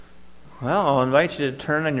Well, I'll invite you to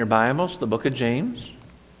turn in your Bibles to the book of James.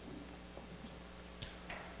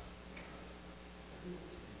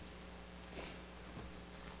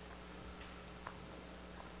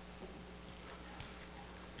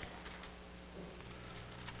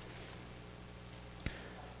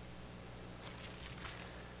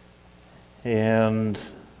 And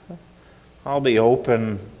I'll be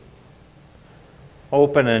open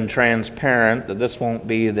and transparent that this won't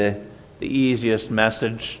be the easiest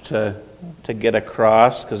message to get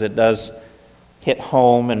across, because it does hit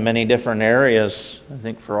home in many different areas, I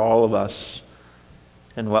think, for all of us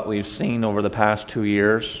and what we've seen over the past 2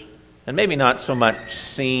 years. And maybe not so much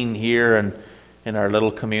seen here in our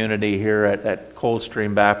little community here at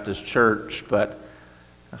Coldstream Baptist Church, but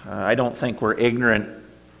I don't think we're ignorant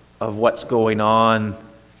of what's going on,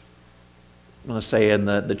 I'm going to say, in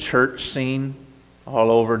the church scene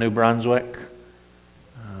all over New Brunswick,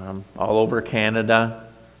 all over Canada,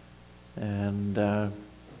 and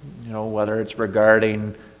whether it's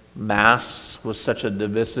regarding masks was such a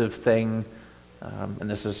divisive thing, and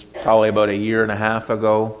this is probably about a year and a half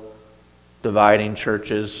ago, dividing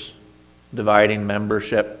churches, dividing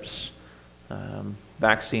memberships.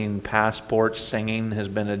 Vaccine passports, singing has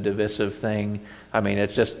been a divisive thing. I mean,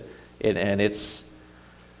 it's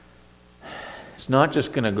not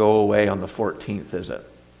just going to go away on the 14th, is it?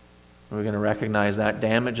 We're going to recognize that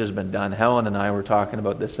damage has been done. Helen and I were talking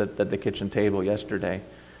about this at the kitchen table yesterday.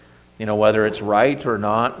 Whether it's right or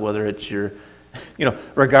not, whether it's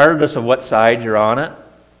regardless of what side you're on it,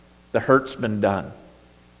 the hurt's been done,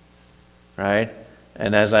 right?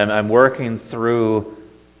 And as I'm working through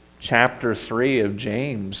chapter 3 of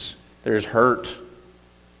James, there's hurt.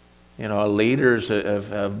 Leaders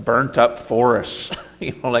have burnt up forests.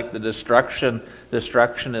 Like the destruction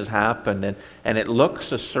has happened, and it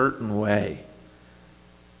looks a certain way.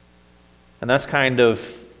 And that's kind of,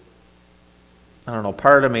 I don't know,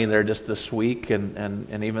 part of me there just this week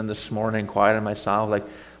and even this morning, quieting myself, like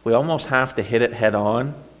we almost have to hit it head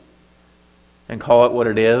on and call it what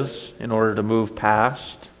it is in order to move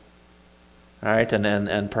past. Right,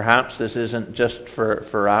 and perhaps this isn't just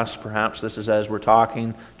for us. Perhaps this is as we're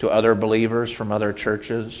talking to other believers from other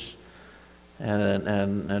churches,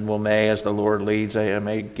 and we may, as the Lord leads, I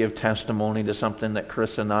may give testimony to something that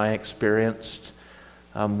Chris and I experienced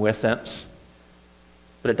with it.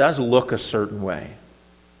 But it does look a certain way.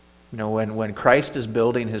 When Christ is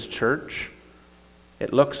building His church,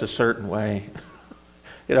 it looks a certain way.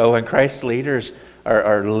 When Christ's leaders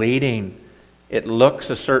are leading, it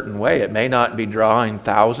looks a certain way. It may not be drawing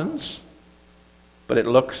thousands, but it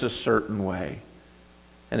looks a certain way.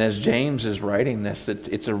 And as James is writing this,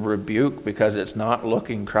 it's a rebuke because it's not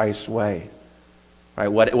looking Christ's way. Right?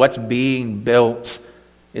 What's being built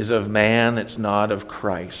is of man, it's not of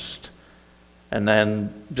Christ. And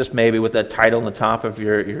then just maybe with that title on the top of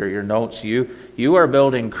your notes, you are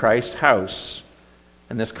building Christ's house,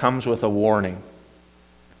 and this comes with a warning.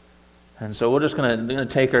 And so we're just going to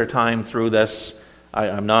take our time through this.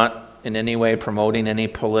 I'm not in any way promoting any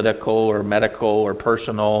political or medical or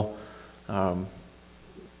personal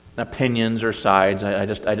opinions or sides. I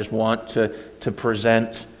just want to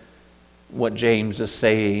present what James is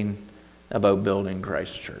saying about building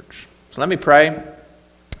Christ's church. So let me pray.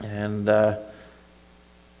 And Dear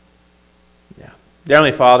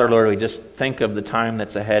Heavenly Father, Lord, we just think of the time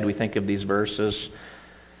that's ahead. We think of these verses.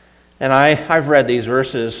 And I've read these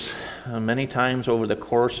verses many times over the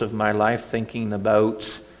course of my life, thinking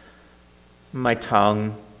about my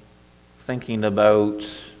tongue, thinking about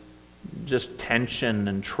just tension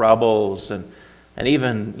and troubles, and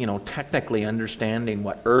even technically understanding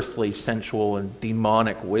what earthly, sensual, and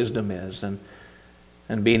demonic wisdom is,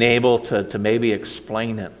 and being able to maybe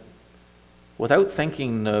explain it without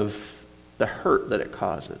thinking of the hurt that it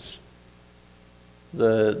causes,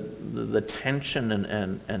 the tension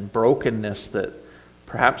and brokenness that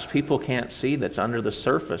perhaps people can't see that's under the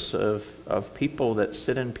surface of people that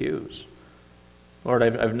sit in pews. Lord,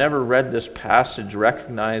 I've never read this passage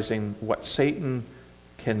recognizing what Satan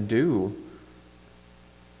can do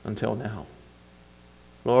until now.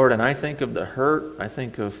 Lord, and I think of the hurt, I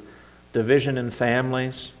think of division in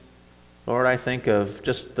families. Lord, I think of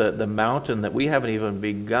just the mountain that we haven't even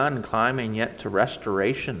begun climbing yet to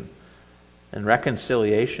restoration and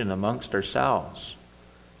reconciliation amongst ourselves.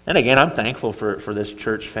 And again, I'm thankful for this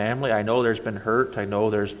church family. I know there's been hurt. I know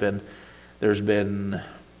there's been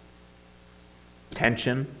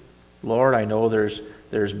tension. Lord, I know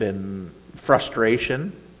there's been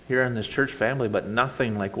frustration here in this church family, but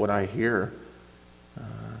nothing like what I hear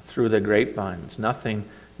through the grapevines. Nothing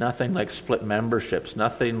like split memberships.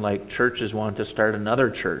 Nothing like churches want to start another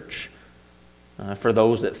church. for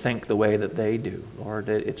those that think the way that they do. Lord,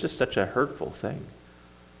 it's just such a hurtful thing.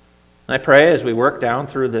 And I pray as we work down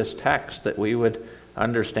through this text that we would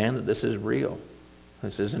understand that this is real.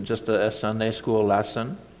 This isn't just a Sunday school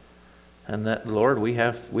lesson. And that, Lord, we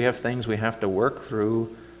have things we have to work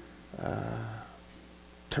through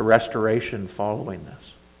to restoration following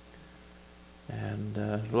this.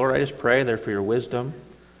 And Lord, I just pray there for your wisdom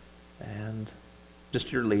and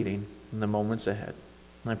just your leading in the moments ahead.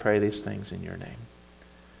 And I pray these things in your name.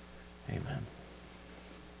 Amen.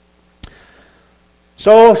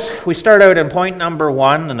 So we start out in point number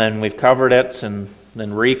 1, and then we've covered it and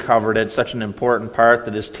then recovered it. Such an important part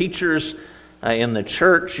that as teachers in the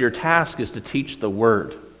church, your task is to teach the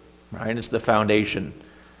Word. Right? It's the foundation.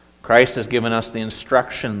 Christ has given us the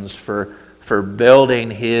instructions for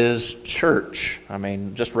building His church. I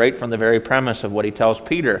mean, just right from the very premise of what He tells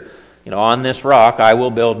Peter. On this rock I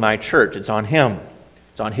will build my church. It's on Him.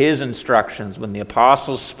 It's on His instructions. When the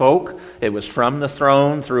apostles spoke, it was from the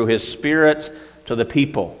throne through His Spirit to the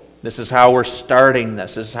people. This is how we're starting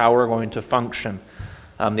this. This is how we're going to function.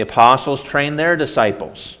 The apostles trained their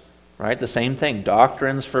disciples. Right? The same thing.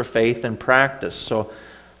 Doctrines for faith and practice. So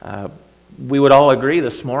we would all agree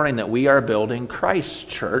this morning that we are building Christ's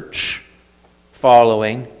church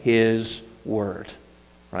following His Word.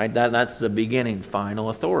 Right? That's the beginning, final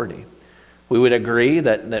authority. We would agree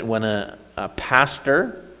that when a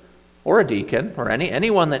pastor or a deacon or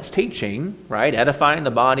anyone that's teaching, right, edifying the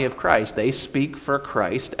body of Christ, they speak for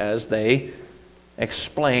Christ as they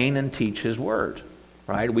explain and teach His Word.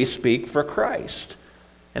 Right? We speak for Christ.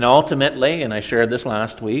 And ultimately, and I shared this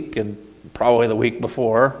last week and probably the week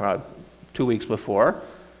before, 2 weeks before,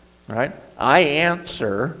 right? I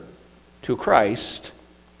answer to Christ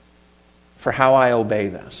for how I obey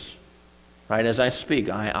this. Right? As I speak,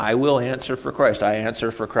 I will answer for Christ. I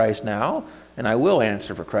answer for Christ now, and I will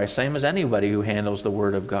answer for Christ, same as anybody who handles the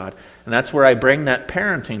Word of God. And that's where I bring that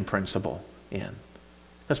parenting principle in.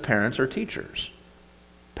 Because parents are teachers.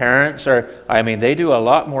 Parents they do a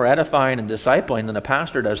lot more edifying and discipling than a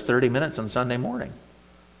pastor does 30 minutes on Sunday morning.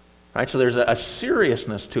 Right? So there's a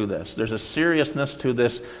seriousness to this. There's a seriousness to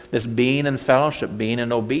this being in fellowship, being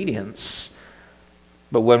in obedience.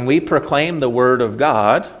 But when we proclaim the Word of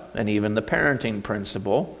God, and even the parenting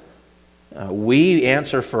principle, we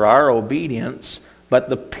answer for our obedience, but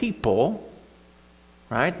the people,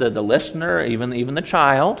 right, the listener, even the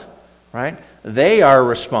child, right, they are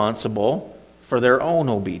responsible for their own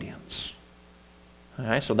obedience.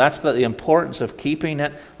 Okay, so that's the importance of keeping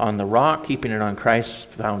it on the rock, keeping it on Christ's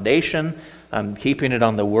foundation, keeping it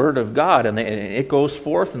on the Word of God. And it goes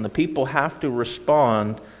forth, and the people have to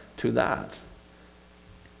respond to that.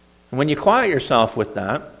 And when you quiet yourself with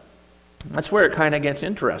that, that's where it kind of gets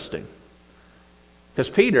interesting. Because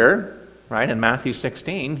Peter, right, in Matthew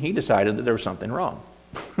 16, he decided that there was something wrong.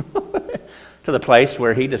 To the place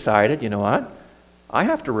where he decided, you know what? I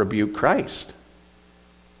have to rebuke Christ.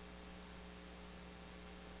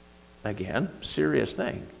 Again, serious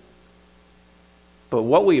thing. But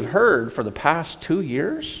what we've heard for the past 2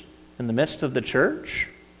 years in the midst of the church,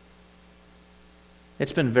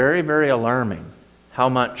 it's been very, very alarming how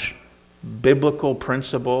much biblical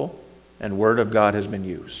principle and Word of God has been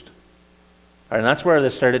used. And that's where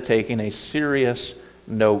this started taking a serious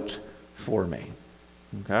note for me.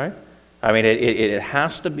 Okay? I mean, it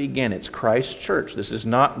has to begin. It's Christ's church. This is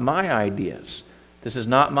not my ideas. This is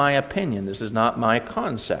not my opinion. This is not my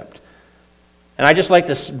concept. And I just like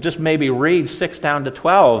to just maybe read 6 down to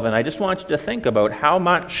 12, and I just want you to think about how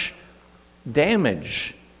much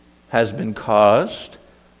damage has been caused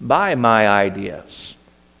by my ideas,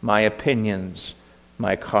 my opinions,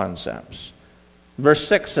 my concepts. Verse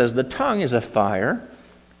 6 says, "The tongue is a fire,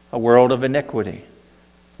 a world of iniquity.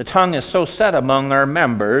 The tongue is so set among our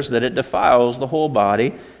members that it defiles the whole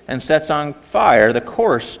body and sets on fire the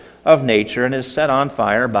course of nature and is set on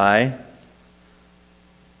fire by..."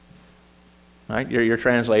 Right? Your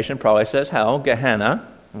translation probably says hell, Gehenna.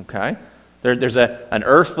 Okay? There's an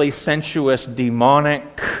earthly, sensuous,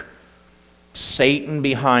 demonic, Satan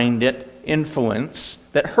behind it influence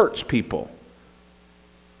that hurts people.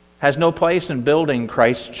 Has no place in building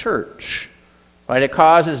Christ's church. Right? It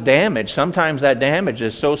causes damage. Sometimes that damage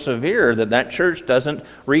is so severe that church doesn't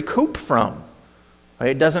recoup from.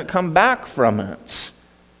 Right? It doesn't come back from it.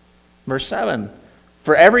 Verse 7,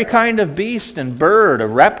 "For every kind of beast and bird, a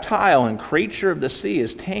reptile and creature of the sea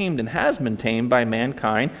is tamed and has been tamed by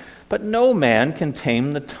mankind, but no man can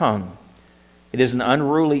tame the tongue. It is an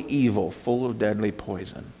unruly evil full of deadly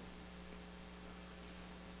poison."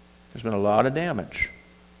 There's been a lot of damage.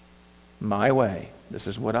 My way. This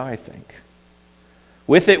is what I think.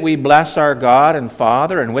 "With it we bless our God and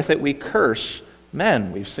Father, and with it we curse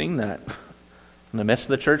men. We've seen that in the midst of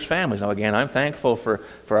the church families. Now again, I'm thankful for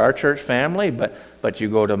our church family, but you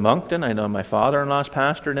go to Moncton, I know my father-in-law's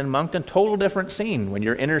pastored in Moncton, total different scene when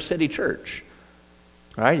you're inner city church.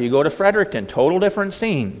 Right? You go to Fredericton, total different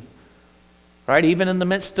scene. Right? Even in the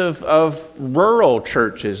midst of rural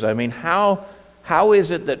churches, I mean, how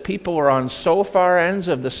is it that people are on so far ends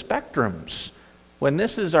of the spectrums when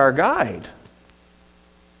this is our guide?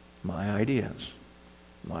 My ideas,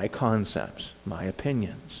 my concepts, my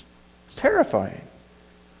opinions. It's terrifying.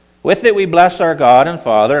 With it we bless our God and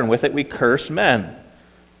Father, and with it we curse men.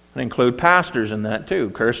 And include pastors in that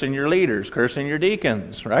too. Cursing your leaders, cursing your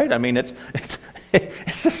deacons, right? I mean, it's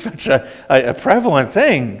just such a prevalent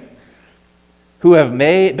thing. Who have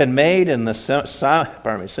been made in the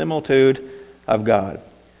similitude of God.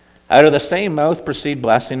 Out of the same mouth proceed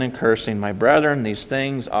blessing and cursing. My brethren, these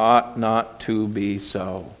things ought not to be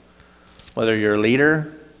so. Whether you're a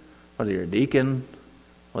leader, whether you're a deacon,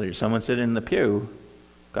 whether you're someone sitting in the pew,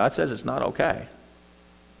 God says it's not okay.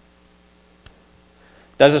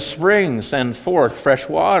 Does a spring send forth fresh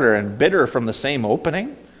water and bitter from the same opening?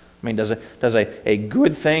 I mean, does a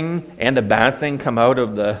good thing and a bad thing come out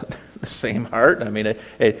of the same heart? I mean,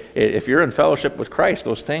 if you're in fellowship with Christ,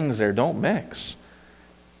 those things there don't mix.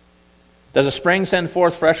 Does a spring send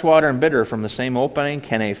forth fresh water and bitter from the same opening?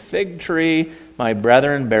 Can a fig tree, my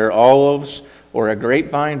brethren, bear olives, or a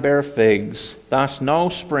grapevine bear figs? Thus no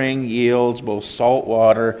spring yields both salt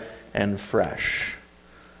water and fresh.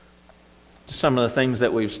 Some of the things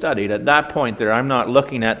that we've studied. At that point there, I'm not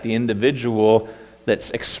looking at the individual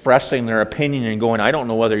that's expressing their opinion and going, I don't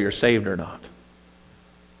know whether you're saved or not.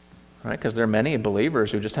 Right? Because there are many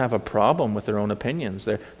believers who just have a problem with their own opinions.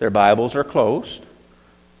 Their Bibles are closed.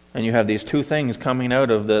 And you have these two things coming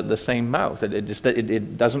out of the same mouth.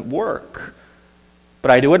 It doesn't work.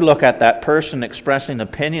 But I would look at that person expressing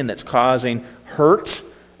opinion that's causing hurt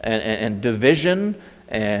and division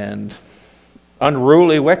and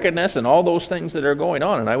unruly wickedness and all those things that are going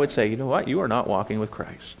on. And I would say, you know what? You are not walking with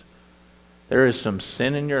Christ. There is some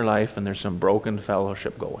sin in your life and there's some broken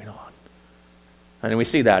fellowship going on. And we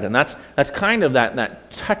see that. And that's kind of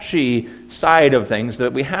that touchy side of things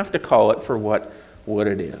that we have to call it for what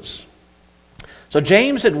it is. So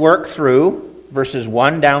James had worked through verses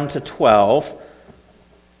 1 down to 12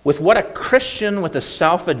 with what a Christian with a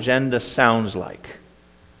self-agenda sounds like.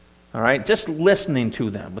 All right? Just listening to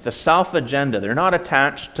them with a self-agenda. They're not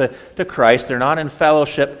attached to Christ. They're not in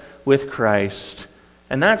fellowship with Christ.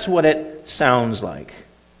 And that's what it sounds like.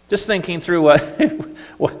 Just thinking through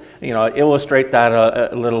illustrate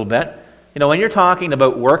that a little bit. You know, when you're talking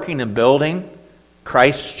about working and building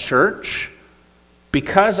Christ's church,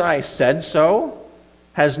 because I said so,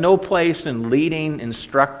 has no place in leading,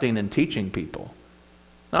 instructing, and teaching people.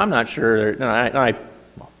 Now, I'm not sure. I'm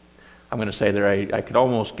going to say that I could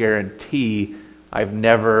almost guarantee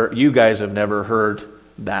you guys have never heard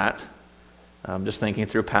that. I'm just thinking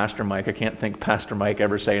through Pastor Mike. I can't think Pastor Mike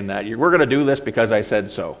ever saying that. We're going to do this because I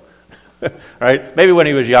said so. Right? Maybe when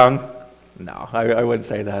he was young. No, I wouldn't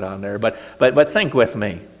say that on there. But think with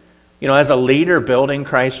me. You know, as a leader building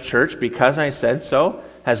Christ's church, because I said so,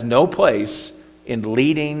 has no place in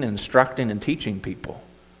leading, instructing, and teaching people.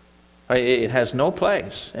 It has no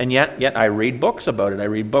place. And yet I read books about it. I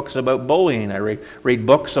read books about bullying. I read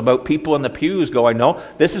books about people in the pews going, no,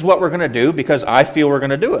 this is what we're going to do because I feel we're going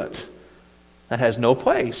to do it. That has no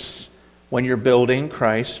place when you're building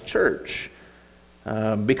Christ's church.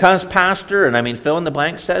 Because pastor, and I mean fill in the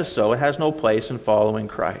blank says so, it has no place in following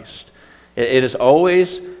Christ. It is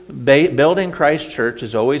always, building Christ's church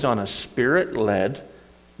is always on a Spirit-led,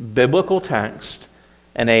 biblical text,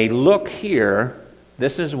 and a look here,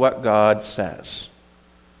 this is what God says.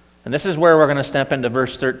 And this is where we're going to step into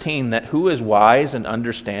verse 13, that who is wise and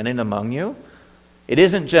understanding among you? It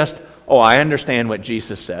isn't just, I understand what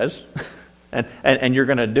Jesus says, and you're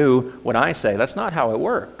going to do what I say. That's not how it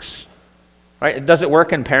works. Right? Does it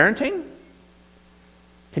work in parenting?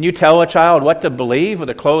 Can you tell a child what to believe with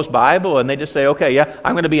a closed Bible and they just say, okay, yeah,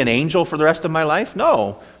 I'm going to be an angel for the rest of my life?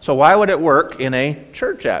 No. So why would it work in a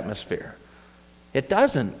church atmosphere? It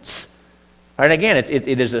doesn't. All right, again, it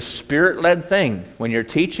is a Spirit-led thing. When you're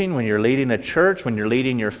teaching, when you're leading a church, when you're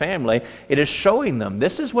leading your family, it is showing them,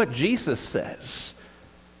 this is what Jesus says.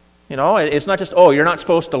 You know, it's not just, you're not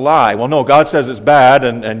supposed to lie. Well, no, God says it's bad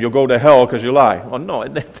and you'll go to hell because you lie. Well, no,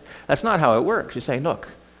 that's not how it works. You say, look,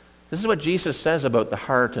 this is what Jesus says about the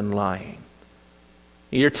heart and lying.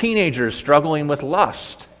 Your teenagers struggling with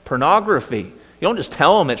lust, pornography. You don't just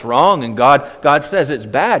tell them it's wrong and God says it's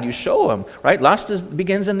bad. You show them, right? Lust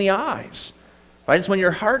begins in the eyes, right? It's when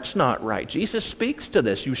your heart's not right. Jesus speaks to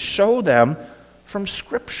this. You show them from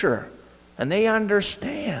Scripture. And they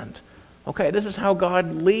understand, okay, this is how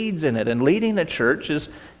God leads in it. And leading the church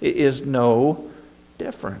is no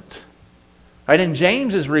different. Right? And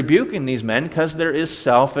James is rebuking these men because there is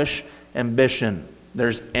selfish ambition.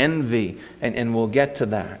 There's envy. And we'll get to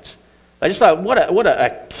that. I just thought, what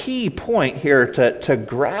a key point here to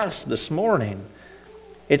grasp this morning.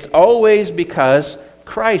 It's always because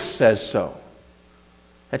Christ says so.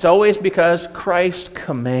 It's always because Christ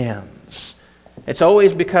commands. It's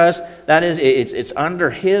always because it's under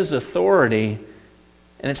His authority,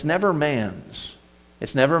 and it's never man's.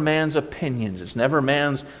 It's never man's opinions. It's never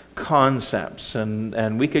man's concepts.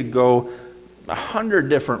 And we could go 100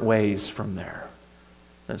 different ways from there.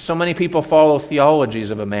 And so many people follow theologies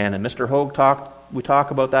of a man, and Mr. Hogue we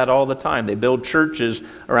talk about that all the time. They build churches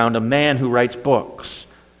around a man who writes books.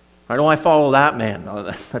 Right? Oh, I follow that man. No,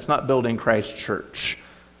 that's not building Christ's church.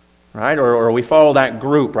 Right? Or we follow that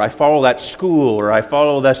group, or I follow that school, or I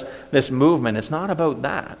follow this movement. It's not about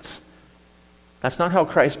that. That's not how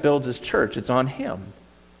Christ builds His church. It's on Him.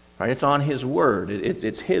 Right? It's on His Word.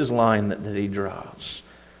 It's His line that He draws.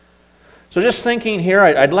 So just thinking here,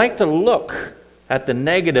 I'd like to look at the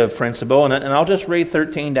negative principle, and I'll just read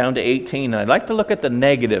 13 down to 18. I'd like to look at the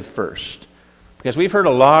negative first, because we've heard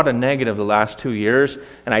a lot of negative the last 2 years,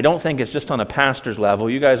 and I don't think it's just on a pastor's level.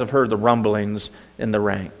 You guys have heard the rumblings in the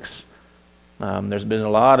ranks. There's been a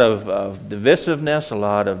lot of divisiveness, a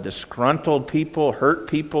lot of disgruntled people, hurt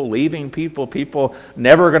people, leaving people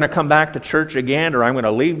never going to come back to church again, or I'm going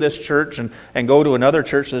to leave this church and go to another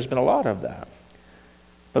church. There's been a lot of that.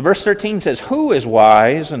 But verse 13 says, "Who is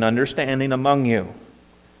wise and understanding among you?"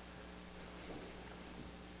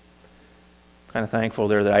 Kind of thankful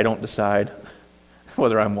there that I don't decide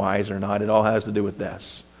whether I'm wise or not. It all has to do with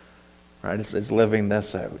this. Right? It's living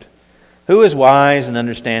this out. "Who is wise and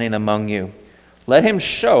understanding among you? Let him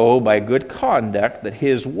show by good conduct that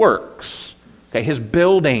his works," okay, his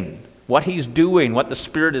building, what he's doing, what the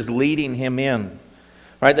Spirit is leading him in,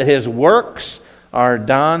 right, that his works are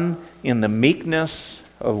done in the meekness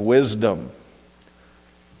of wisdom.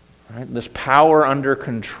 Right? This power under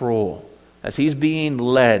control. As he's being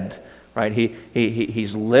led, right?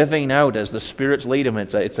 He's living out as the Spirit's lead him.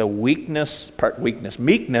 It's a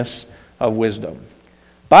meekness of wisdom.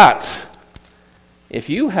 But if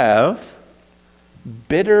you have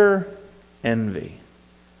bitter envy,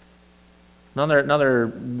 another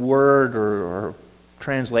word or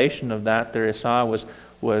translation of that there I saw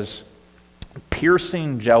was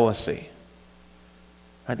piercing jealousy.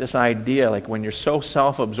 Right, this idea, like when you're so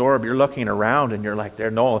self-absorbed, you're looking around and you're like,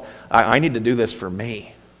 I need to do this for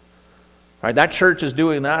me. Right, that church is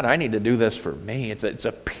doing that, I need to do this for me. It's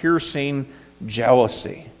a piercing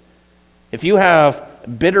jealousy. If you have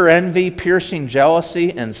bitter envy, piercing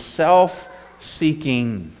jealousy, and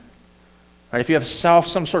self-seeking, right, if you have some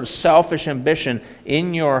sort of selfish ambition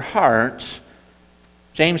in your heart,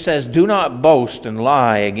 James says, do not boast and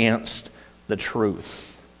lie against the truth.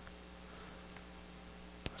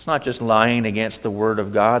 It's not just lying against the Word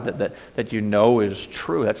of God that you know is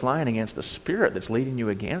true. That's lying against the Spirit that's leading you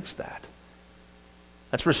against that.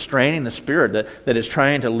 That's restraining the Spirit that is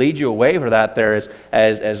trying to lead you away from that there.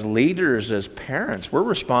 As leaders, as parents, we're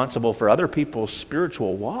responsible for other people's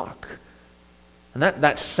spiritual walk. And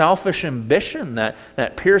that selfish ambition,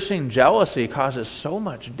 that piercing jealousy causes so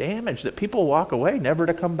much damage that people walk away never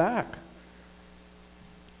to come back.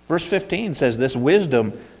 Verse 15 says, "This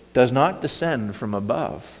wisdom does not descend from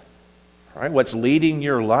above." Right? What's leading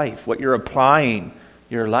your life, what you're applying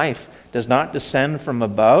your life, does not descend from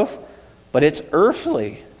above, but it's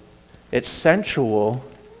earthly, it's sensual,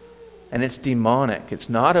 and it's demonic. It's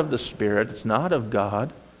not of the Spirit, it's not of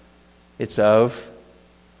God, it's of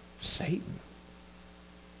Satan.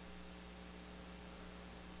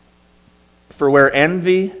 "For where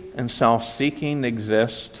envy and self-seeking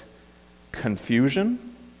exist, confusion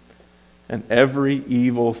and every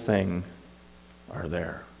evil thing are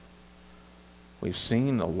there." We've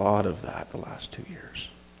seen a lot of that the last 2 years.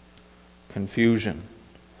 Confusion,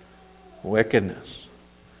 wickedness.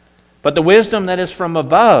 But the wisdom that is from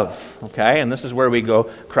above, okay, and this is where we go.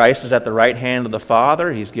 Christ is at the right hand of the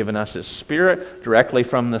Father. He's given us His Spirit directly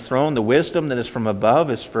from the throne. The wisdom that is from above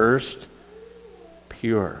is first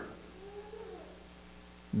pure,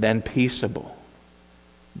 then peaceable,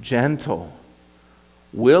 gentle,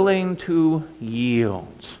 willing to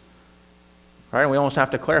yield. Right? And we almost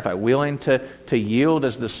have to clarify. Willing to yield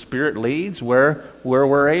as the Spirit leads, where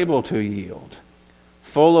we're able to yield.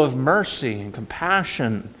 Full of mercy and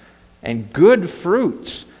compassion and good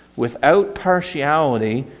fruits, without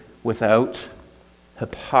partiality, without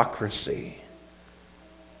hypocrisy.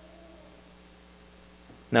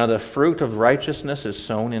 Now the fruit of righteousness is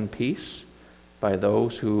sown in peace by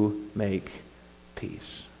those who make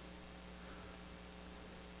peace.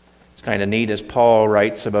 It's kind of neat as Paul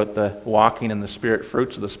writes about the walking in the Spirit,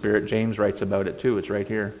 fruits of the Spirit. James writes about it too. It's right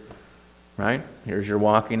here. Right? Here's your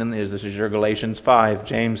walking, and this is your Galatians 5,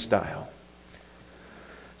 James style.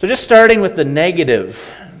 So just starting with the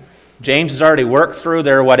negative. James has already worked through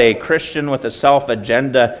there what a Christian with a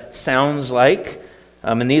self-agenda sounds like.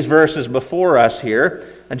 In these verses before us here,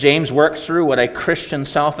 James works through what a Christian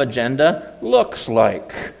self-agenda looks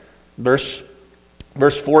like. Verse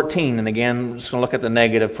 14, and again, we're just going to look at the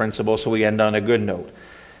negative principle so we end on a good note.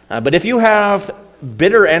 But if you have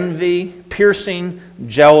bitter envy, piercing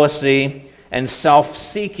jealousy, and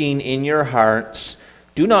self-seeking in your hearts,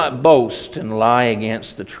 do not boast and lie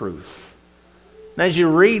against the truth. And as you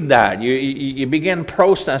read that, you begin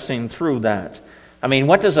processing through that. I mean,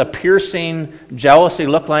 what does a piercing jealousy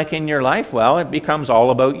look like in your life? Well, it becomes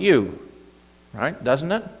all about you, right?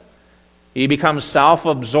 Doesn't it? You become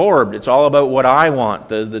self-absorbed. It's all about what I want,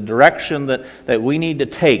 the direction that we need to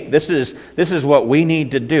take. This is what we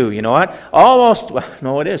need to do. You know what?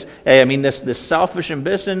 No, it is. I mean, this selfish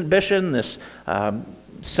ambition, this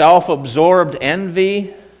self-absorbed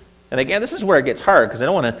envy. And again, this is where it gets hard, because I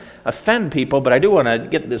don't want to offend people, but I do want to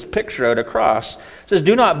get this picture out across. It says,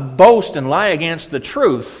 do not boast and lie against the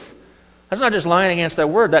truth. That's not just lying against that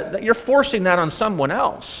word. That you're forcing that on someone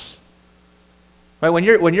else. Right? When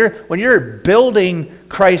you're building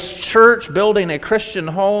Christ's church, building a Christian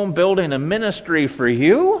home, building a ministry for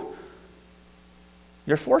you,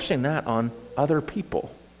 you're forcing that on other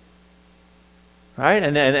people. Right?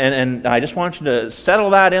 And I just want you to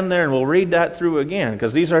settle that in there, and we'll read that through again,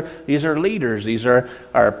 because these are leaders. These are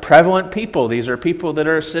prevalent people. These are people that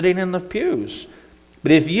are sitting in the pews.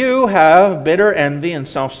 But if you have bitter envy and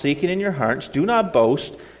self-seeking in your hearts, do not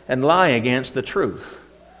boast and lie against the truth.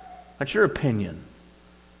 That's your opinion.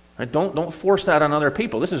 Right? Don't force that on other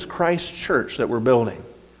people. This is Christ's church that we're building,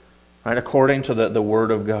 right? According to the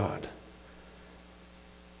Word of God.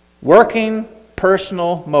 Working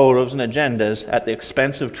personal motives and agendas at the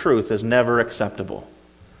expense of truth is never acceptable.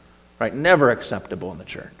 Right? Never acceptable in the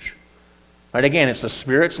church. Right? Again, it's the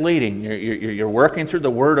Spirit's leading. You're working through the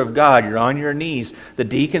Word of God. You're on your knees. The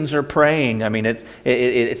deacons are praying. I mean,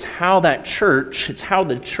 it's how that church, it's how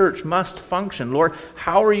the church must function. Lord,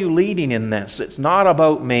 how are you leading in this? It's not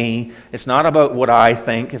about me. It's not about what I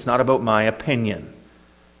think. It's not about my opinion.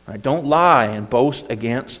 Right? Don't lie and boast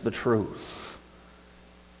against the truth.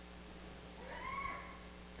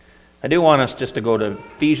 I do want us just to go to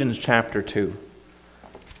Ephesians chapter 2.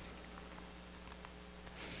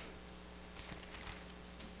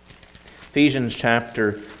 Ephesians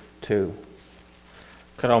chapter 2.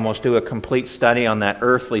 Could almost do a complete study on that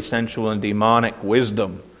earthly, sensual, and demonic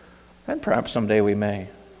wisdom. And perhaps someday we may. All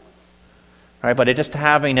right, but it just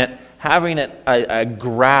having a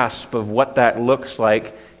grasp of what that looks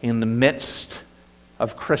like in the midst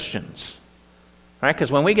of Christians. All right,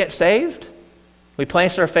 because when we get saved, we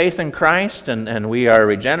place our faith in Christ, and we are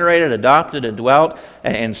regenerated, adopted, and dwelt,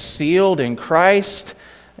 and sealed in Christ,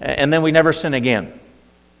 and then we never sin again.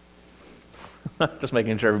 Just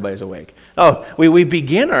making sure everybody's awake. Oh, we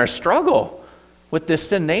begin our struggle with this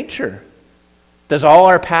sin nature. Does all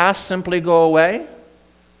our past simply go away?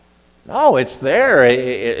 No, it's there.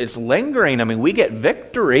 It's lingering. I mean, we get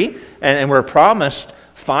victory, and we're promised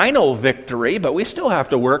final victory, but we still have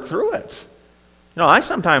to work through it. You know, I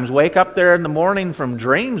sometimes wake up there in the morning from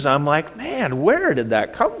dreams. I'm like, man, where did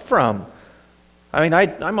that come from? I mean,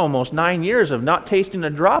 I'm almost 9 years of not tasting a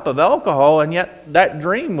drop of alcohol, and yet that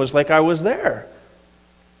dream was like I was there.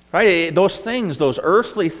 Right? Those things, those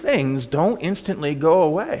earthly things, don't instantly go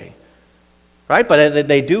away. Right? But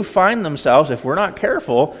they do find themselves, if we're not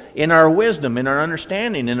careful, in our wisdom, in our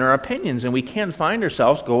understanding, in our opinions, and we can find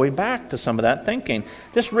ourselves going back to some of that thinking.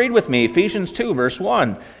 Just read with me, Ephesians 2, verse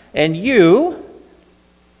 1. And you,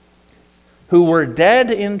 who were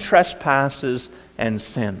dead in trespasses and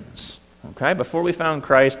sins. Okay, before we found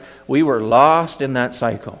Christ, we were lost in that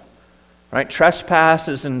cycle. Right?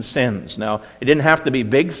 Trespasses and sins. Now, it didn't have to be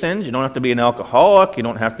big sins. You don't have to be an alcoholic. You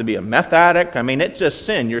don't have to be a meth addict. I mean, it's just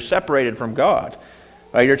sin. You're separated from God.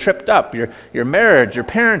 Right? You're tripped up. Your marriage, your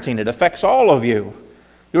parenting, it affects all of you.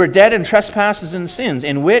 You were dead in trespasses and sins,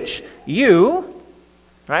 in which you,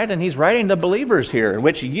 right? And he's writing to believers here, in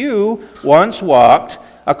which you once walked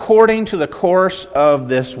according to the course of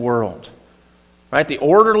this world. Right? The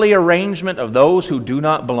orderly arrangement of those who do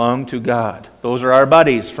not belong to God. Those are our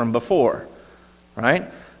buddies from before.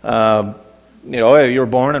 Right? You were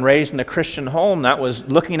born and raised in a Christian home. That was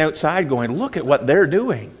looking outside going, look at what they're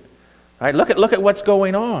doing. Right? Look at what's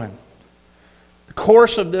going on. The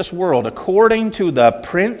course of this world, according to the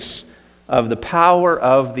prince of the power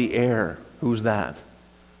of the air. Who's that?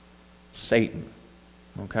 Satan.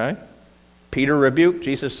 Okay? Peter rebuked,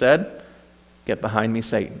 Jesus said, "Get behind me,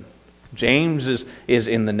 Satan." James is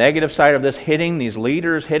in the negative side of this, hitting these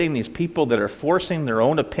leaders, hitting these people that are forcing their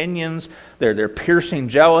own opinions, their piercing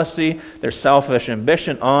jealousy, their selfish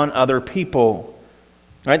ambition on other people.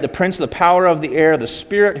 Right? The prince of the power of the air, the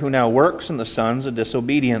spirit who now works in the sons of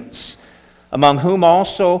disobedience, among whom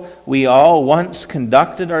also we all once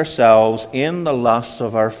conducted ourselves in the lusts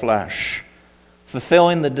of our flesh,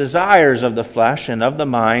 fulfilling the desires of the flesh and of the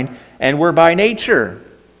mind, and were by nature,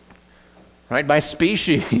 right, by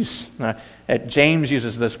species. James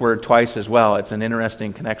uses this word twice as well. It's an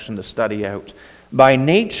interesting connection to study out. By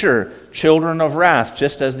nature, children of wrath,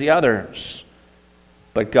 just as the others.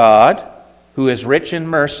 But God, who is rich in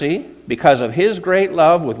mercy, because of His great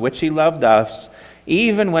love with which He loved us,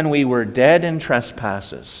 even when we were dead in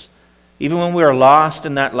trespasses, even when we were lost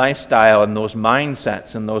in that lifestyle and those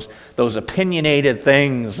mindsets and those opinionated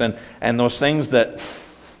things and those things that,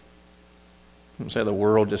 say, the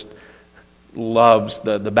world just loves,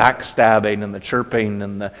 the backstabbing and the chirping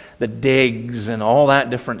and the digs and all that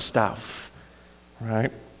different stuff,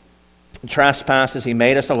 right? Trespasses, He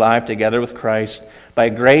made us alive together with Christ. By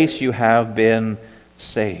grace you have been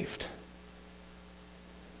saved.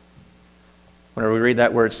 Whenever we read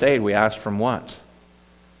that word saved, we ask from what?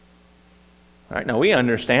 Right? Now we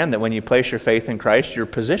understand that when you place your faith in Christ, you're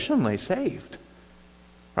positionally saved.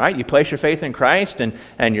 Right? You place your faith in Christ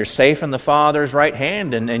and you're safe in the Father's right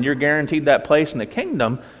hand and you're guaranteed that place in the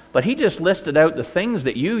kingdom. But He just listed out the things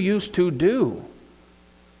that you used to do.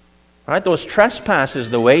 Right? Those trespasses,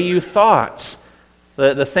 the way you thought,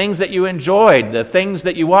 the things that you enjoyed, the things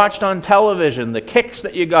that you watched on television, the kicks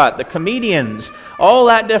that you got, the comedians, all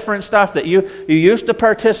that different stuff that you used to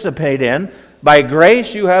participate in. By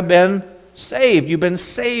grace you have been saved. You've been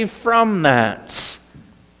saved from that.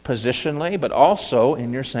 Positionally, but also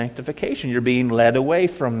in your sanctification. You're being led away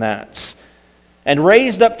from that. And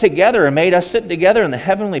raised up together and made us sit together in the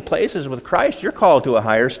heavenly places with Christ. You're called to a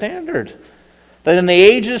higher standard. That in the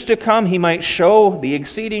ages to come He might show the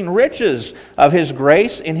exceeding riches of His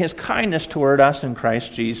grace in His kindness toward us in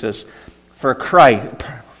Christ Jesus. For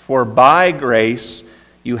by grace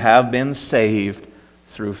you have been saved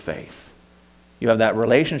through faith. You have that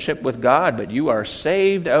relationship with God, but you are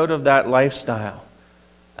saved out of that lifestyle,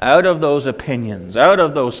 out of those opinions, out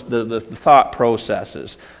of those the thought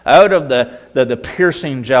processes, out of the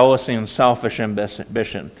piercing jealousy and selfish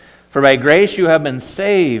ambition. For by grace you have been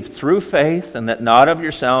saved through faith, and that not of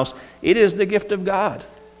yourselves. It is the gift of God.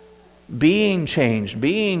 Being changed,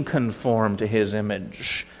 being conformed to His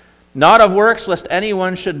image. Not of works, lest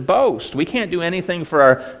anyone should boast. We can't do anything for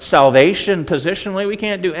our salvation positionally. We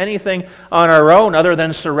can't do anything on our own other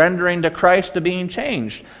than surrendering to Christ to being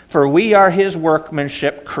changed. For we are His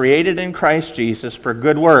workmanship, created in Christ Jesus for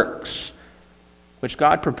good works, which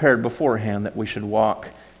God prepared beforehand that we should walk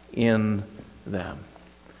in them.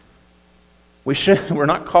 We're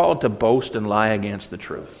not called to boast and lie against the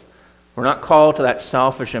truth. We're not called to that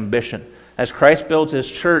selfish ambition. As Christ builds His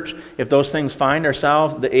church, if those things find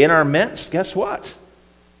ourselves in our midst, guess what?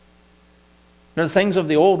 They're the things of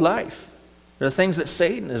the old life. They're the things that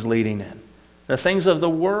Satan is leading in. They're the things of the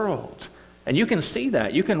world. And you can see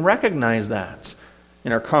that. You can recognize that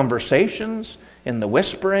in our conversations, in the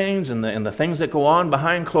whisperings, in the things that go on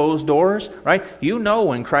behind closed doors, right? You know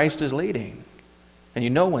when Christ is leading. And you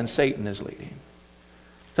know when Satan is leading.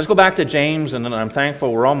 Let's go back to James, and then I'm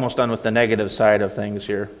thankful we're almost done with the negative side of things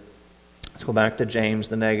here. Let's go back to James,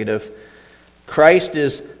 the negative. Christ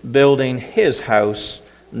is building His house,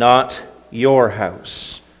 not your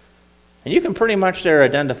house. And you can pretty much there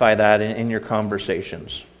identify that in your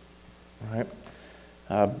conversations. All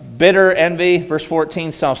right? Bitter envy, verse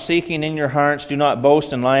 14, self-seeking in your hearts. Do not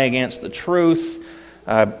boast and lie against the truth.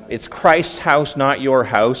 It's Christ's house, not your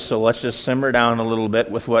house. So let's just simmer down a little bit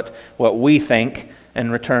with what we think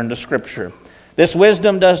and return to Scripture. This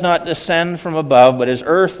wisdom does not descend from above, but is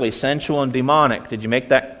earthly, sensual, and demonic. Did you make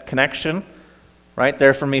that connection right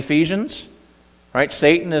there from Ephesians? Right?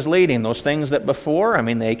 Satan is leading. Those things that before,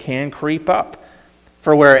 they can creep up.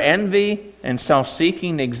 For where envy and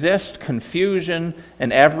self-seeking exist, confusion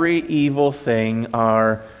and every evil thing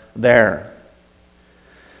are there.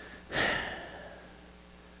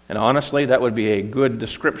 And honestly, that would be a good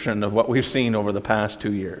description of what we've seen over the past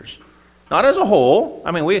 2 years. Not as a whole.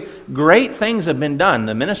 Great things have been done.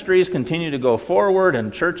 The ministries continue to go forward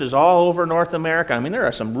and churches all over North America. There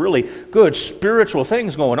are some really good spiritual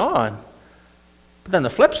things going on. But then the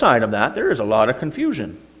flip side of that, there is a lot of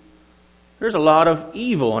confusion. There's a lot of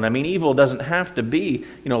evil, and I mean, evil doesn't have to be,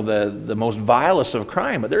 the most vilest of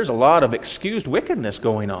crime, but there's a lot of excused wickedness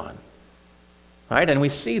going on, right? And we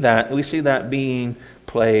see that being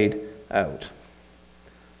played out.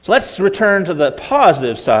 So let's return to the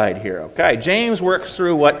positive side here, okay? James works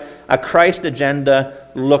through what a Christ agenda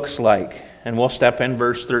looks like, and we'll step in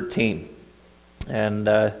verse 13. And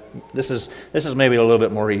this is maybe a little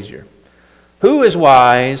bit more easier. Who is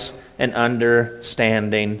wise and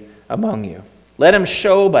understanding among you? Let him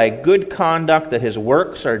show by good conduct that his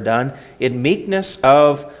works are done in meekness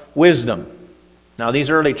of wisdom. Now, these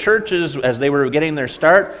early churches, as they were getting their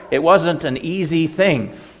start, it wasn't an easy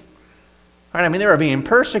thing. Right? I mean, they were being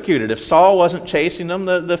persecuted. If Saul wasn't chasing them,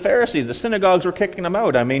 the Pharisees, the synagogues were kicking them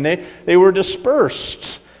out. I mean, they were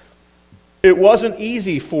dispersed. It wasn't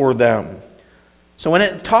easy for them. So when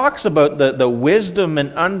it talks about the wisdom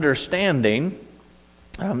and understanding,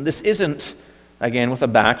 this isn't, again, with a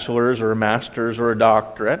bachelor's or a master's or a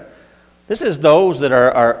doctorate. This is those that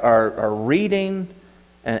are reading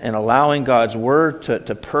and allowing God's Word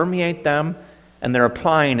to permeate them, and they're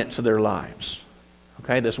applying it to their lives.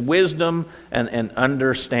 Okay, this wisdom and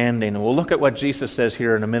understanding. And we'll look at what Jesus says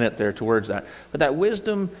here in a minute there towards that. But that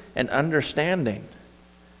wisdom and understanding,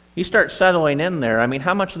 you start settling in there. I mean,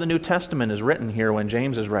 how much of the New Testament is written here when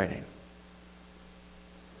James is writing?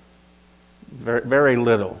 Very, very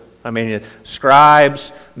little. I mean,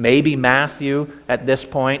 scribes, maybe Matthew at this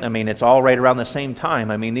point. I mean, it's all right around the same time.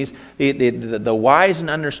 I mean, the wise and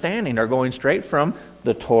understanding are going straight from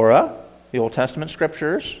the Torah, the Old Testament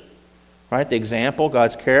scriptures, right? The example,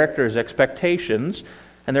 God's character, His expectations,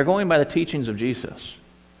 and they're going by the teachings of Jesus.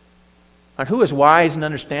 And who is wise and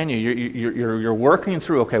understanding? You're working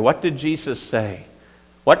through, okay, what did Jesus say?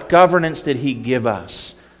 What governance did He give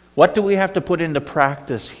us? What do we have to put into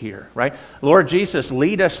practice here, right? Lord Jesus,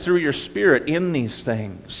 lead us through your Spirit in these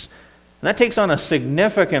things. And that takes on a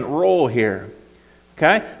significant role here.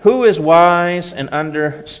 Okay? Who is wise and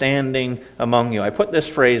understanding among you? I put this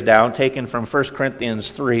phrase down, taken from 1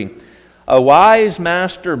 Corinthians 3. A wise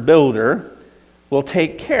master builder will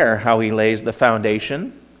take care how he lays the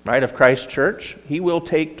foundation, right, of Christ's church. He will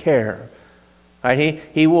take care. Right?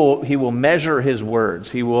 He will measure his words.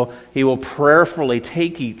 He will prayerfully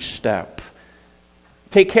take each step.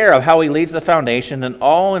 Take care of how he leads the foundation, and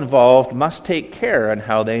all involved must take care in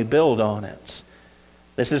how they build on it.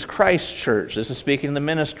 This is Christ's church. This is speaking of the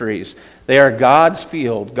ministries. They are God's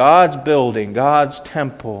field, God's building, God's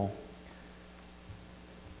temple.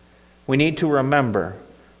 We need to remember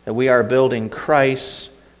that we are building Christ's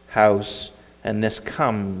house, and this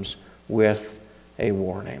comes with a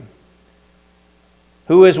warning.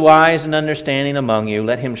 Who is wise and understanding among you?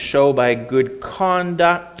 Let him show by good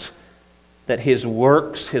conduct that his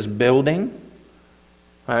works, his building,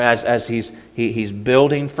 as he's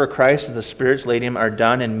building for Christ, as the Spirit's leading him, are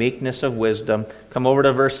done in meekness of wisdom. Come over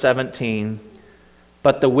to verse 17.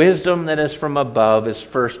 But the wisdom that is from above is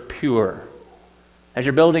first pure. As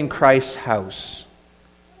you're building Christ's house,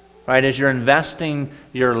 right? As you're investing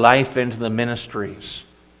your life into the ministries,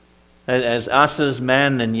 as us as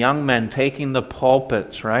men and young men taking the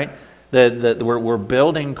pulpits, right? We're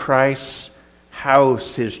building Christ's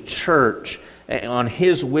house, His church, on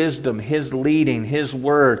His wisdom, His leading, His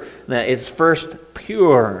word. That it's first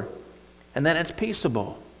pure, and then it's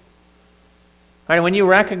peaceable. Right? When you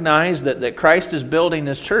recognize that Christ is building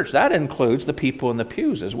His church, that includes the people in the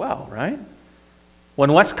pews as well, right?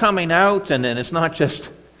 When what's coming out, and it's not just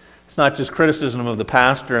criticism of the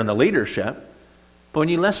pastor and the leadership, but when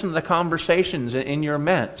you listen to the conversations in your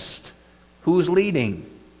midst, who's leading?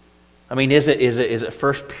 I mean, is it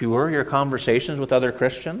first pure, your conversations with other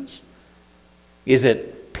Christians? Is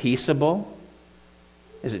it peaceable?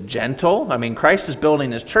 Is it gentle? I mean, Christ is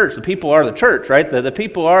building His church. The people are the church, right? The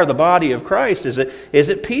people are the body of Christ. Is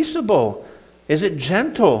it peaceable? Is it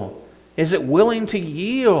gentle? Is it willing to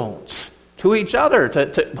yield to each other,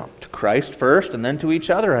 to Christ first, and then to each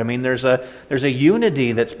other? I mean, there's a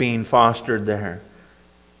unity that's being fostered there,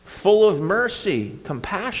 full of mercy,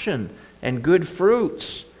 compassion, and good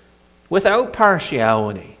fruits, without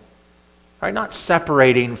partiality. Right? Not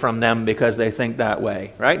separating from them because they think that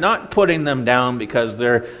way. Right? Not putting them down because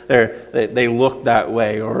they look that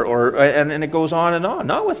way, and it goes on and on.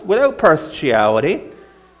 Not without partiality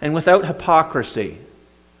and without hypocrisy.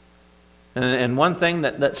 And one thing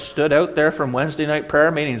that stood out there from Wednesday night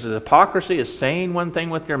prayer meetings is hypocrisy is saying one thing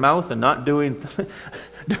with your mouth and not doing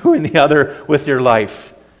the other with your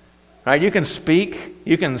life. Right? You can speak,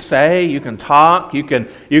 you can say, you can talk, you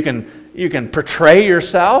can portray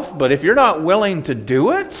yourself, but if you're not willing to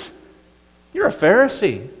do it, you're a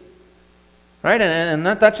Pharisee. Right? And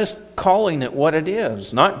that's just calling it what it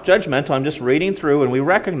is. Not judgmental. I'm just reading through, and we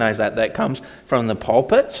recognize that. That comes from the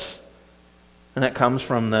pulpits, and that comes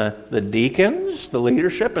from the deacons, the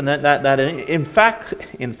leadership, and that in fact,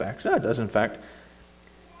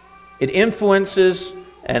 it influences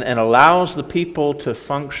and allows the people to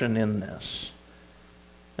function in this.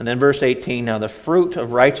 And then verse 18, now the fruit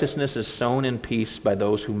of righteousness is sown in peace by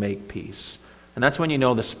those who make peace. And that's when you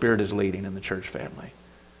know the Spirit is leading in the church family.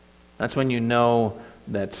 That's when you know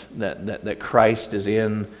that Christ is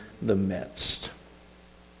in the midst.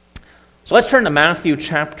 So let's turn to Matthew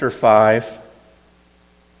chapter 5.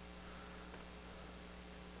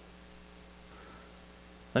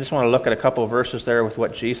 I just want to look at a couple of verses there with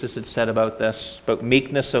what Jesus had said about this, about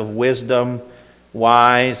meekness of wisdom,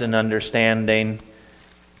 wise and understanding.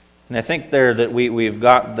 And I think there that we've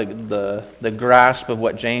got the grasp of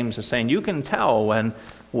what James is saying. You can tell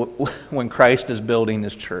when Christ is building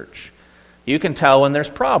His church. You can tell when there's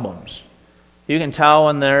problems. You can tell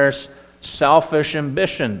when there's selfish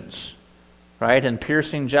ambitions, right, and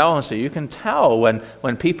piercing jealousy. You can tell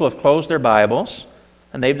when people have closed their Bibles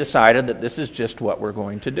and they've decided that this is just what we're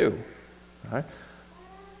going to do. Right?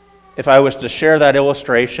 If I was to share that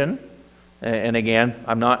illustration, and again,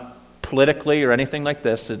 I'm not politically or anything like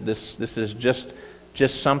this. This is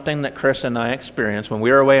just something that Chris and I experienced when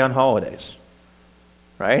we were away on holidays.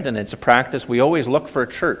 Right? And it's a practice. We always look for a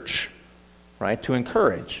church, right, to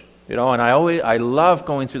encourage. And I love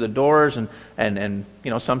going through the doors and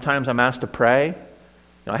sometimes I'm asked to pray.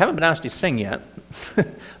 I haven't been asked to sing yet.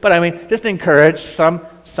 But I mean, just encourage some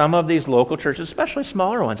of these local churches, especially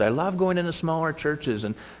smaller ones. I love going into smaller churches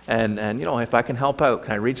and if I can help out,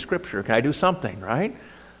 can I read scripture? Can I do something, right?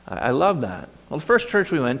 I love that. Well, the first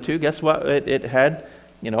church we went to, guess what? It had,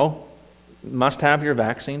 must have your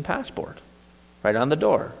vaccine passport right on the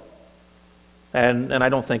door. And I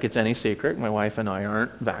don't think it's any secret. My wife and I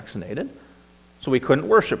aren't vaccinated. So we couldn't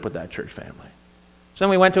worship with that church family. So then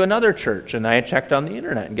we went to another church, and I had checked on the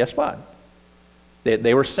internet, and guess what?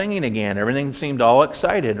 They were singing again. Everything seemed all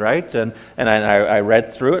excited, right? And I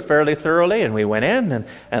read through it fairly thoroughly, and we went in,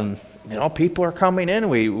 and people are coming in.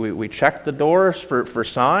 We checked the doors for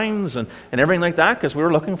signs and everything like that because we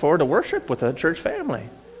were looking forward to worship with a church family.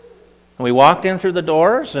 And we walked in through the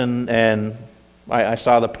doors, and I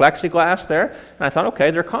saw the plexiglass there, and I thought,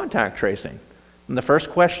 okay, they're contact tracing. And the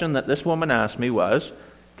first question that this woman asked me was,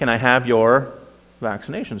 can I have your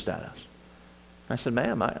vaccination status? I said,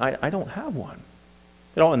 ma'am, I don't have one.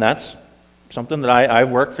 And that's something that I've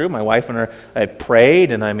worked through. My wife and I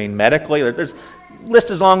prayed, and I mean medically, there's a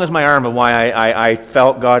list as long as my arm of why I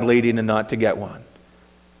felt God leading and not to get one.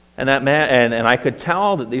 And that man, and I could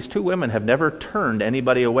tell that these two women have never turned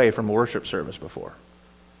anybody away from a worship service before.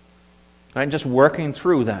 I'm just working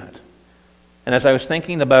through that. And as I was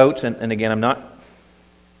thinking about, and again,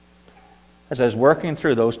 as I was working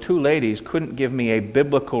through, those two ladies couldn't give me a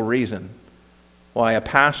biblical reason why a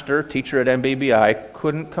pastor, teacher at MBBI,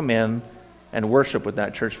 couldn't come in and worship with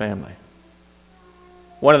that church family.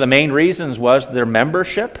 One of the main reasons was their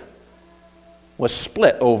membership was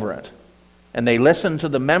split over it. And they listened to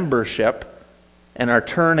the membership and are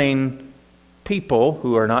turning people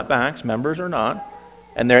who are not vax, members or not,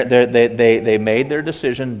 and they made their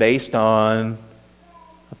decision based on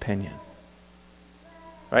opinion.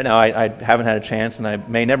 Right now, I haven't had a chance, and I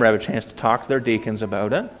may never have a chance to talk to their deacons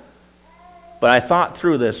about it. But I thought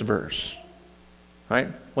through this verse, right?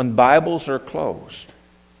 When Bibles are closed,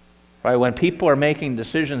 right? When people are making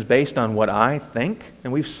decisions based on what I think,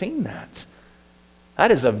 and we've seen that.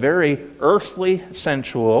 That is a very earthly,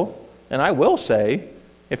 sensual, and I will say,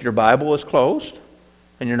 if your Bible is closed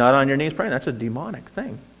and you're not on your knees praying, that's a demonic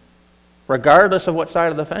thing, regardless of what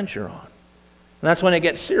side of the fence you're on. And that's when it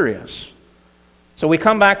gets serious. So we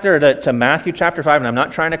come back there to Matthew chapter 5, and I'm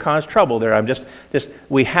not trying to cause trouble there. I'm just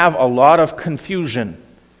we have a lot of confusion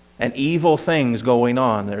and evil things going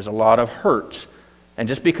on. There's a lot of hurt. And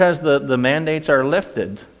just because the mandates are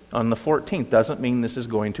lifted on the 14th doesn't mean this is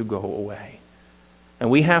going to go away.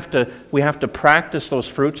 And we have to practice those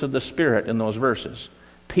fruits of the Spirit in those verses.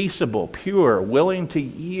 Peaceable, pure, willing to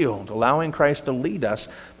yield, allowing Christ to lead us.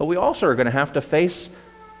 But we also are going to have to face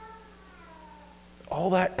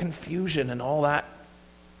all that confusion and all that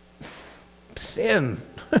sin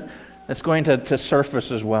that's going to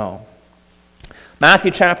surface as well.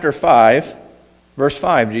 Matthew chapter 5, verse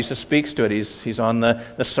 5, Jesus speaks to it. He's on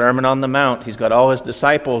the Sermon on the Mount. He's got all his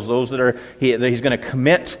disciples, those that he's going to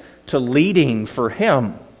commit to leading for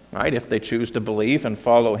him, right, if they choose to believe and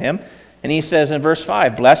follow him. And he says in verse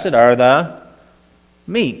 5, blessed are the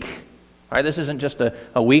meek. Right, this isn't just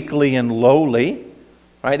a weakly and lowly.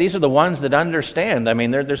 Right? These are the ones that understand. I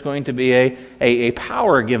mean, there's going to be a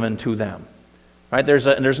power given to them. Right? There's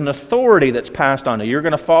an authority that's passed on. You're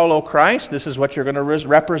going to follow Christ. This is what you're going to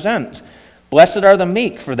represent. Blessed are the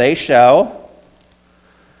meek, for they shall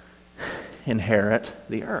inherit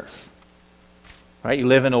the earth. Right? You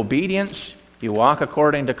live in obedience. You walk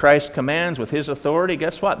according to Christ's commands with His authority.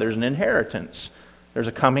 Guess what? There's an inheritance. There's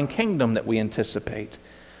a coming kingdom that we anticipate.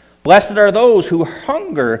 Blessed are those who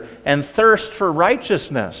hunger and thirst for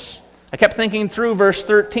righteousness. I kept thinking through verse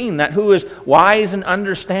 13, that who is wise and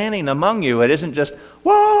understanding among you. It isn't just,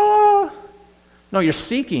 wah! No, you're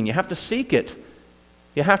seeking. You have to seek it.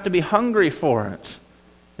 You have to be hungry for it.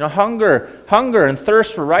 You know, hunger and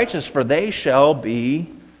thirst for righteousness, for they shall be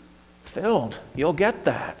filled. You'll get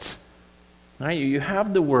that. Right? You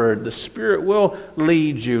have the Word. The Spirit will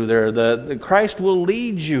lead you there. The Christ will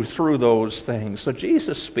lead you through those things. So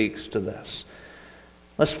Jesus speaks to this.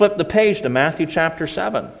 Let's flip the page to Matthew chapter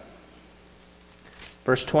 7.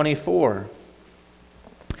 Verse 24.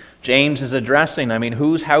 James is addressing,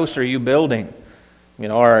 whose house are you building?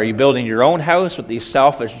 Are you building your own house with these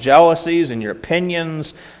selfish jealousies and your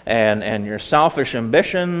opinions and your selfish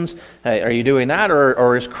ambitions? Are you doing that?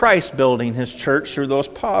 Or is Christ building His church through those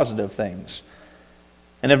positive things?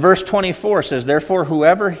 And in verse 24 it says, therefore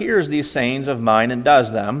whoever hears these sayings of mine and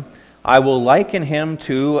does them, I will liken him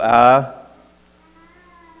to a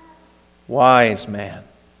wise man.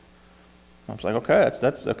 I was like, okay,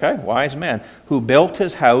 that's okay, wise man, who built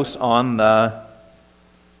his house on the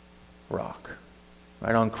rock,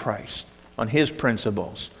 right, on Christ, on His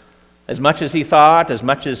principles. As much as he thought, as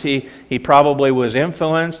much as he probably was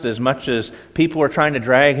influenced, as much as people were trying to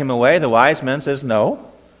drag him away, the wise man says, no,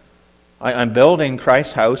 I'm building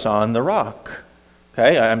Christ's house on the rock.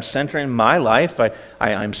 Okay, I'm centering my life.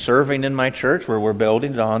 I'm serving in my church where we're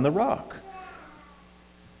building it on the rock.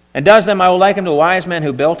 And does them, I will liken to a wise man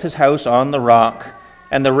who built his house on the rock,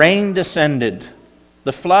 and the rain descended,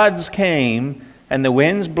 the floods came, and the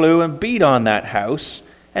winds blew and beat on that house,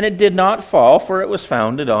 and it did not fall, for it was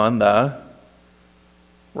founded on the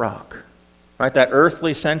rock. Right? That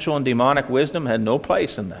earthly, sensual, and demonic wisdom had no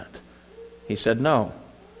place in that. He said no.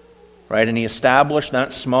 Right? And he established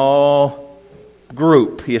that small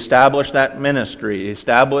group. He established that ministry. He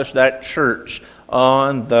established that church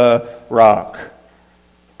on the rock.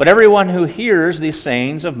 But everyone who hears these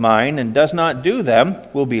sayings of mine and does not do them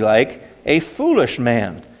will be like a foolish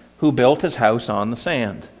man who built his house on the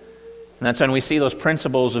sand. And that's when we see those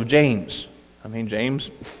principles of James.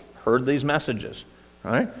 James heard these messages,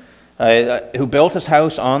 right? Who built his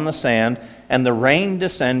house on the sand, and the rain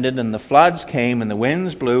descended, and the floods came, and the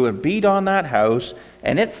winds blew and beat on that house,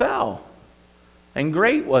 and it fell. And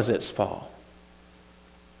great was its fall.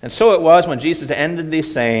 And so it was when Jesus ended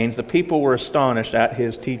these sayings, the people were astonished at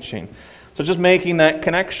His teaching. So just making that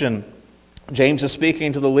connection, James is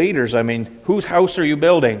speaking to the leaders. Whose house are you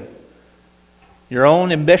building? Your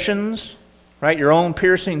own ambitions, right? Your own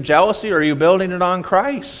piercing jealousy, or are you building it on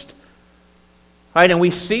Christ? Right, and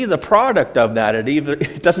we see the product of that.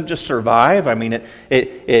 It doesn't just survive.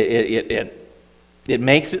 It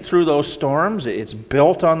makes it through those storms. It's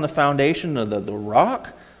built on the foundation of the rock,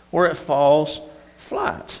 or it falls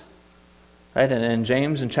flat. Right, and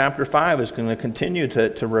James in chapter 5 is going to continue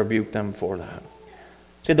to rebuke them for that.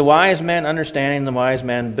 See, the wise man understanding, the wise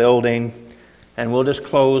man building, and we'll just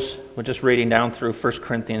close with just reading down through 1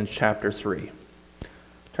 Corinthians chapter 3.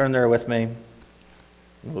 Turn there with me,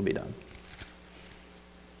 and we'll be done.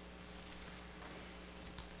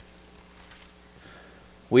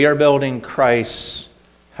 We are building Christ's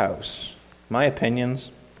house. My opinions,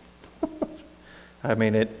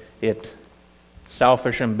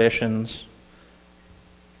 selfish ambitions,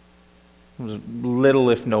 there's little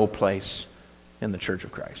if no place in the Church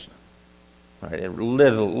of Christ. Right?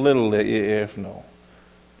 Little if no.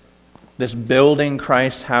 This building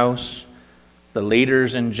Christ's house, the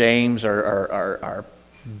leaders in James are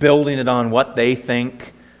building it on what they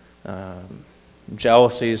think.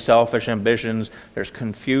 Jealousies, selfish ambitions, there's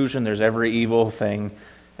confusion, there's every evil thing.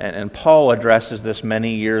 And Paul addresses this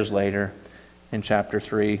many years later in chapter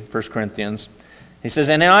 3, 1 Corinthians. He says,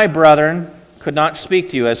 and I, brethren, could not speak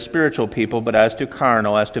to you as spiritual people, but as to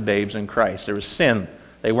carnal, as to babes in Christ. There was sin.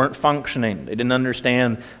 They weren't functioning. They didn't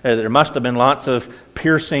understand. There must have been lots of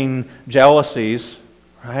piercing jealousies,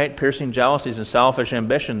 right? Piercing jealousies and selfish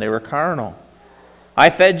ambition. They were carnal. I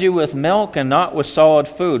fed you with milk and not with solid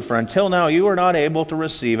food, for until now you were not able to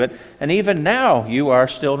receive it, and even now you are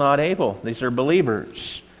still not able. These are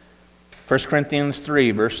believers. 1 Corinthians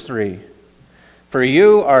 3, verse 3. For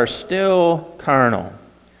you are still carnal.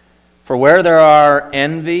 For where there are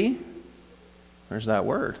envy, there's that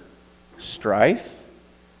word, strife,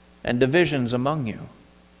 and divisions among you.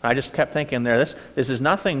 I just kept thinking there, this is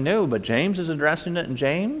nothing new, but James is addressing it in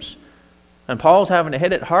James. And Paul's having to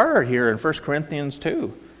hit it hard here in 1 Corinthians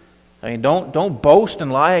 2. I mean, don't boast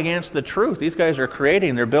and lie against the truth. These guys are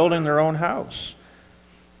they're building their own house.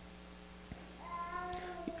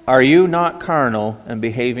 Are you not carnal and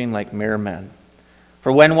behaving like mere men?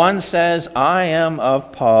 For when one says, I am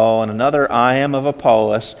of Paul, and another, I am of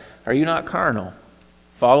Apollos, are you not carnal?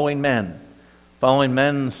 Following men. Following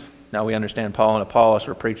men, now we understand Paul and Apollos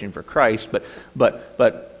were preaching for Christ,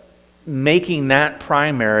 but making that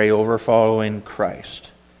primary over following Christ.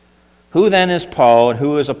 Who then is Paul and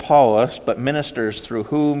who is Apollos, but ministers through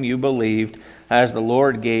whom you believed, as the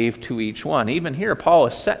Lord gave to each one? Even here, Paul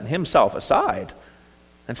is setting himself aside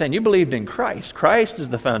and saying, you believed in Christ. Christ is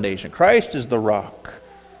the foundation. Christ is the rock.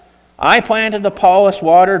 I planted, Apollos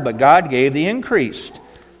watered, but God gave the increase.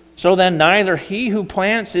 So then neither he who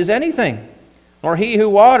plants is anything, nor he who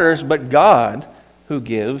waters, but God who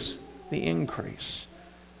gives the increase.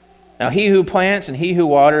 Now he who plants and he who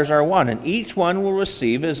waters are one, and each one will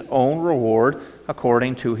receive his own reward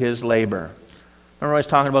according to his labor. Remember I was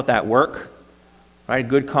talking about that work? Right?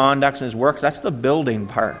 Good conduct in his works. That's the building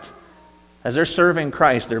part. As they're serving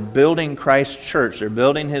Christ, they're building Christ's church. They're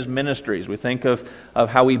building His ministries. We think of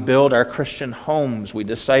how we build our Christian homes. We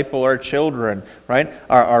disciple our children, right?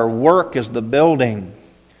 Our work is the building.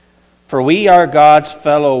 For we are God's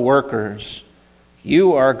fellow workers.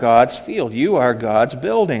 You are God's field. You are God's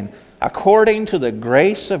building. According to the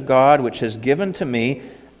grace of God which is given to me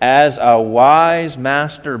as a wise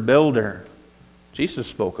master builder. Jesus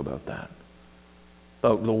spoke about that.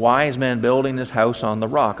 The wise man building his house on the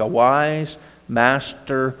rock. A wise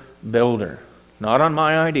master builder. Not on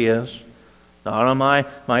my ideas, not on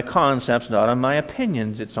my concepts, not on my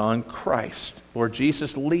opinions. It's on Christ. Lord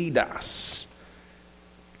Jesus, lead us.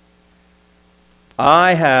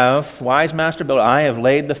 Wise master builder, I have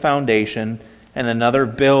laid the foundation, and another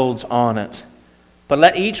builds on it. But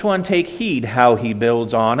let each one take heed how he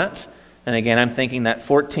builds on it. And again, I'm thinking that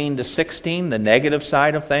 14 to 16, the negative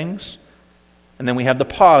side of things. And then we have the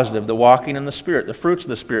positive, the walking in the Spirit, the fruits of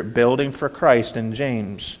the Spirit, building for Christ in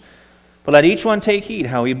James. But let each one take heed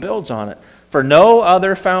how he builds on it. For no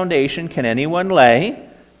other foundation can anyone lay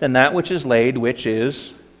than that which is laid, which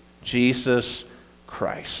is Jesus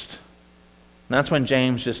Christ. And that's when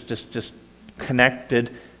James just connected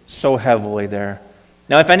so heavily there.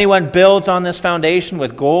 Now if anyone builds on this foundation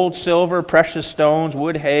with gold, silver, precious stones,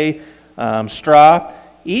 wood, hay, straw,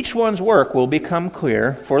 each one's work will become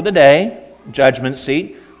clear, for the day, judgment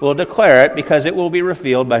seat, will declare it, because it will be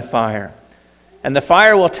revealed by fire. And the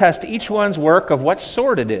fire will test each one's work of what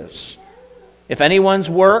sort it is. If anyone's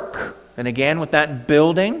work, and again with that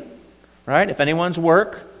building, right? If anyone's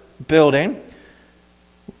work, building,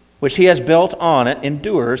 which he has built on it,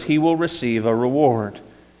 endures, he will receive a reward.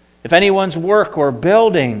 If anyone's work or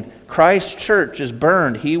building, Christ's church, is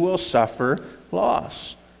burned, he will suffer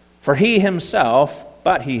loss. For he himself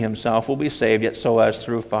will be saved, yet so as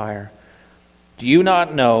through fire. Do you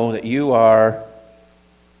not know that you are...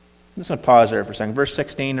 I'm just going to pause there for a second. Verse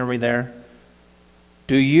 16, are we there?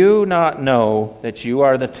 Do you not know that you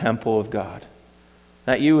are the temple of God?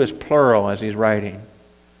 That you is plural as he's writing.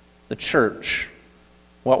 The church.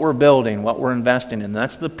 What we're building, what we're investing in.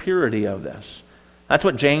 That's the purity of this. That's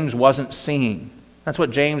what James wasn't seeing. That's what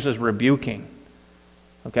James is rebuking.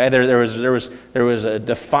 Okay, there was a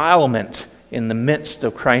defilement in the midst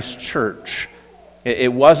of Christ's church.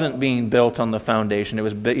 It wasn't being built on the foundation. It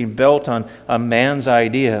was being built on man's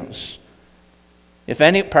ideas.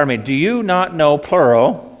 Do you not know,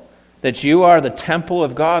 plural, that you are the temple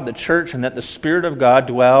of God, the church, and that the Spirit of God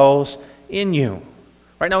dwells in you?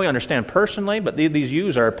 Right now we understand personally, but these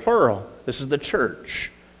yous are plural. This is the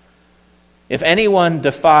church. If anyone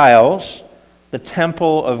defiles the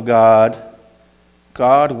temple of God,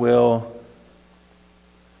 God will,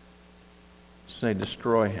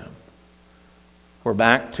 destroy him. We're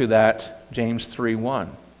back to that James 3:1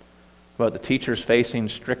 about the teachers facing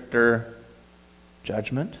stricter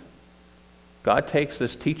judgment. God takes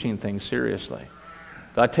this teaching thing seriously.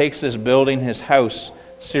 God takes this building His house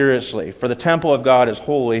seriously. For the temple of God is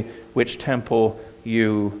holy, which temple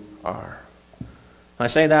you are. When I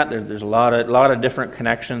say that, there's a lot of different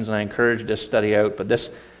connections, and I encourage you to study out. But this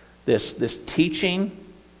teaching,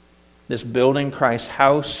 this building Christ's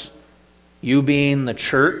house, you being the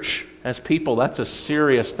church as people, that's a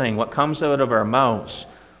serious thing. What comes out of our mouths,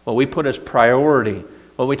 what we put as priority,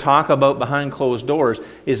 what we talk about behind closed doors,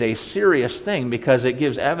 is a serious thing because it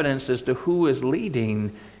gives evidence as to who is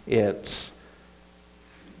leading it.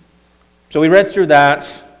 So we read through that.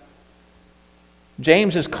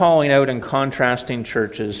 James is calling out and contrasting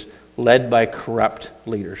churches led by corrupt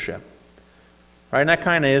leadership. Right? And that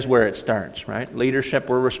kind of is where it starts, right? Leadership,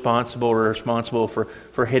 we're responsible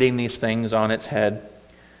for hitting these things on its head.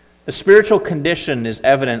 The spiritual condition is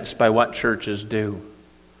evidenced by what churches do.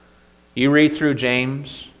 You read through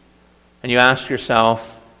James and you ask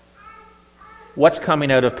yourself, what's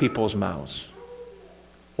coming out of people's mouths?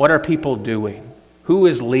 What are people doing? Who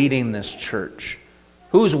is leading this church?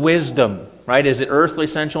 Whose wisdom, right? Is it earthly,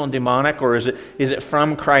 sensual, and demonic, or is it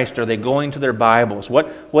from Christ? Are they going to their Bibles?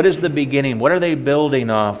 What is the beginning? What are they building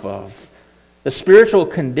off of? The spiritual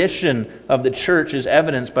condition of the church is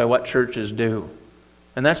evidenced by what churches do.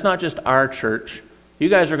 And that's not just our church. You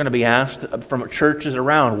guys are going to be asked from churches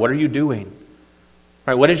around, what are you doing?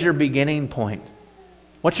 Right? What is your beginning point?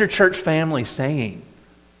 What's your church family saying?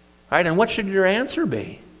 Right? And what should your answer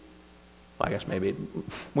be? Well, I guess maybe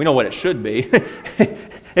we know what it should be.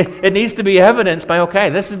 It needs to be evidenced by, okay,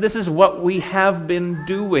 this is what we have been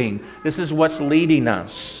doing. This is what's leading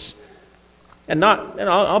us. And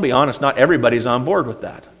I'll be honest, not everybody's on board with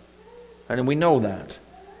that. Right? And we know that.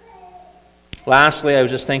 Lastly, I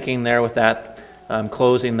was just thinking there with that,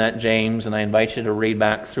 closing that James, and I invite you to read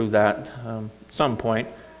back through that some point.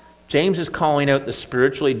 James is calling out the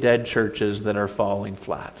spiritually dead churches that are falling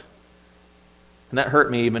flat. And that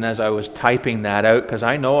hurt me even as I was typing that out, because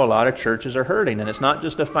I know a lot of churches are hurting, and it's not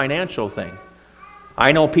just a financial thing.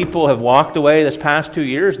 I know people have walked away this past 2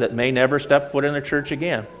 years that may never step foot in a church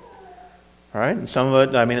again. All right? And some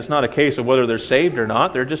of it, it's not a case of whether they're saved or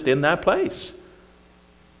not, they're just in that place.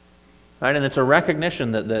 Right? And it's a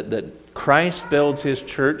recognition that Christ builds His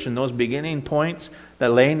church, and those beginning points,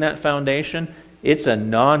 that laying that foundation, it's a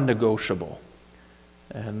non-negotiable.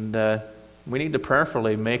 And we need to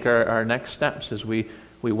prayerfully make our next steps as we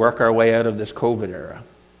work our way out of this COVID era.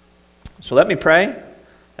 So let me pray,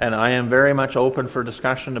 and I am very much open for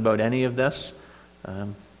discussion about any of this.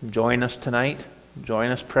 Join us tonight.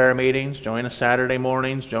 Join us prayer meetings. Join us Saturday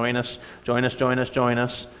mornings. Join us.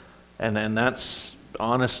 And that's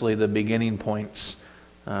honestly the beginning points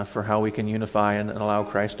for how we can unify and allow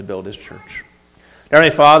Christ to build His church. Heavenly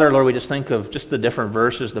Father, Lord, we just think of just the different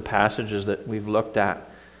verses, the passages that we've looked at.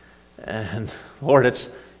 And Lord,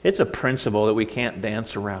 it's a principle that we can't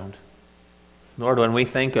dance around. Lord, when we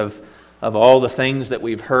think of all the things that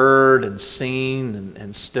we've heard and seen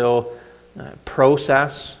and still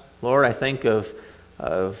process, Lord, I think of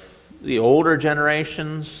the older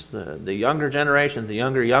generations, the younger generations, the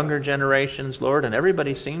younger generations, Lord, and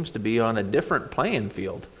everybody seems to be on a different playing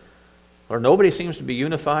field. Lord, nobody seems to be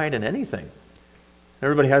unified in anything.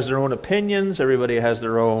 Everybody has their own opinions, everybody has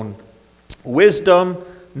their own wisdom,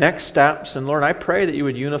 next steps, and Lord, I pray that you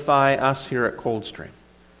would unify us here at Coldstream.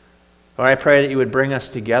 Lord, I pray that you would bring us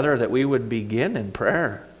together, that we would begin in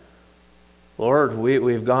prayer. Lord,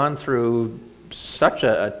 we've gone through such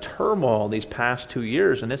a turmoil these past 2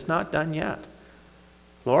 years, and it's not done yet.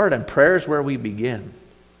 Lord, and prayer is where we begin.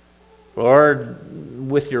 Lord,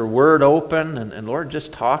 with your word open, and Lord,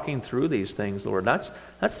 just talking through these things, Lord,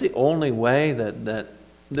 that's the only way that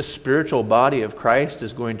this spiritual body of Christ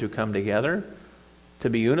is going to come together, to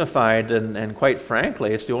be unified, and quite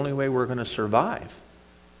frankly, it's the only way we're going to survive.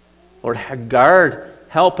 Lord,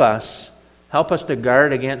 help us to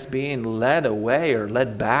guard against being led away or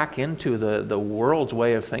led back into the world's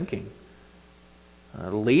way of thinking.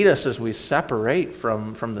 Lead us as we separate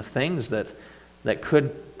from the things that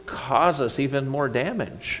could cause us even more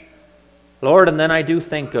damage. Lord, and then I do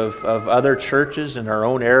think of other churches in our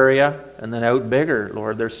own area and then out bigger.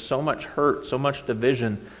 Lord, there's so much hurt, so much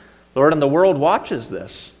division. Lord, and the world watches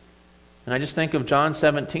this. And I just think of John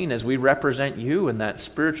 17 as we represent you in that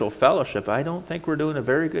spiritual fellowship. I don't think we're doing a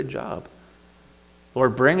very good job.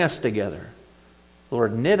 Lord, bring us together.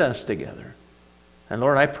 Lord, knit us together. And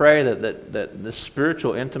Lord, I pray that the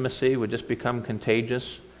spiritual intimacy would just become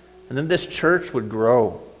contagious. And then this church would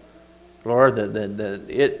grow. Lord, that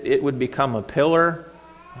it would become a pillar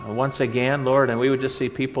once again, Lord, and we would just see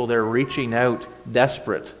people there reaching out,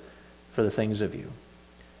 desperate for the things of you.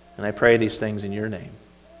 And I pray these things in your name.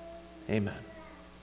 Amen.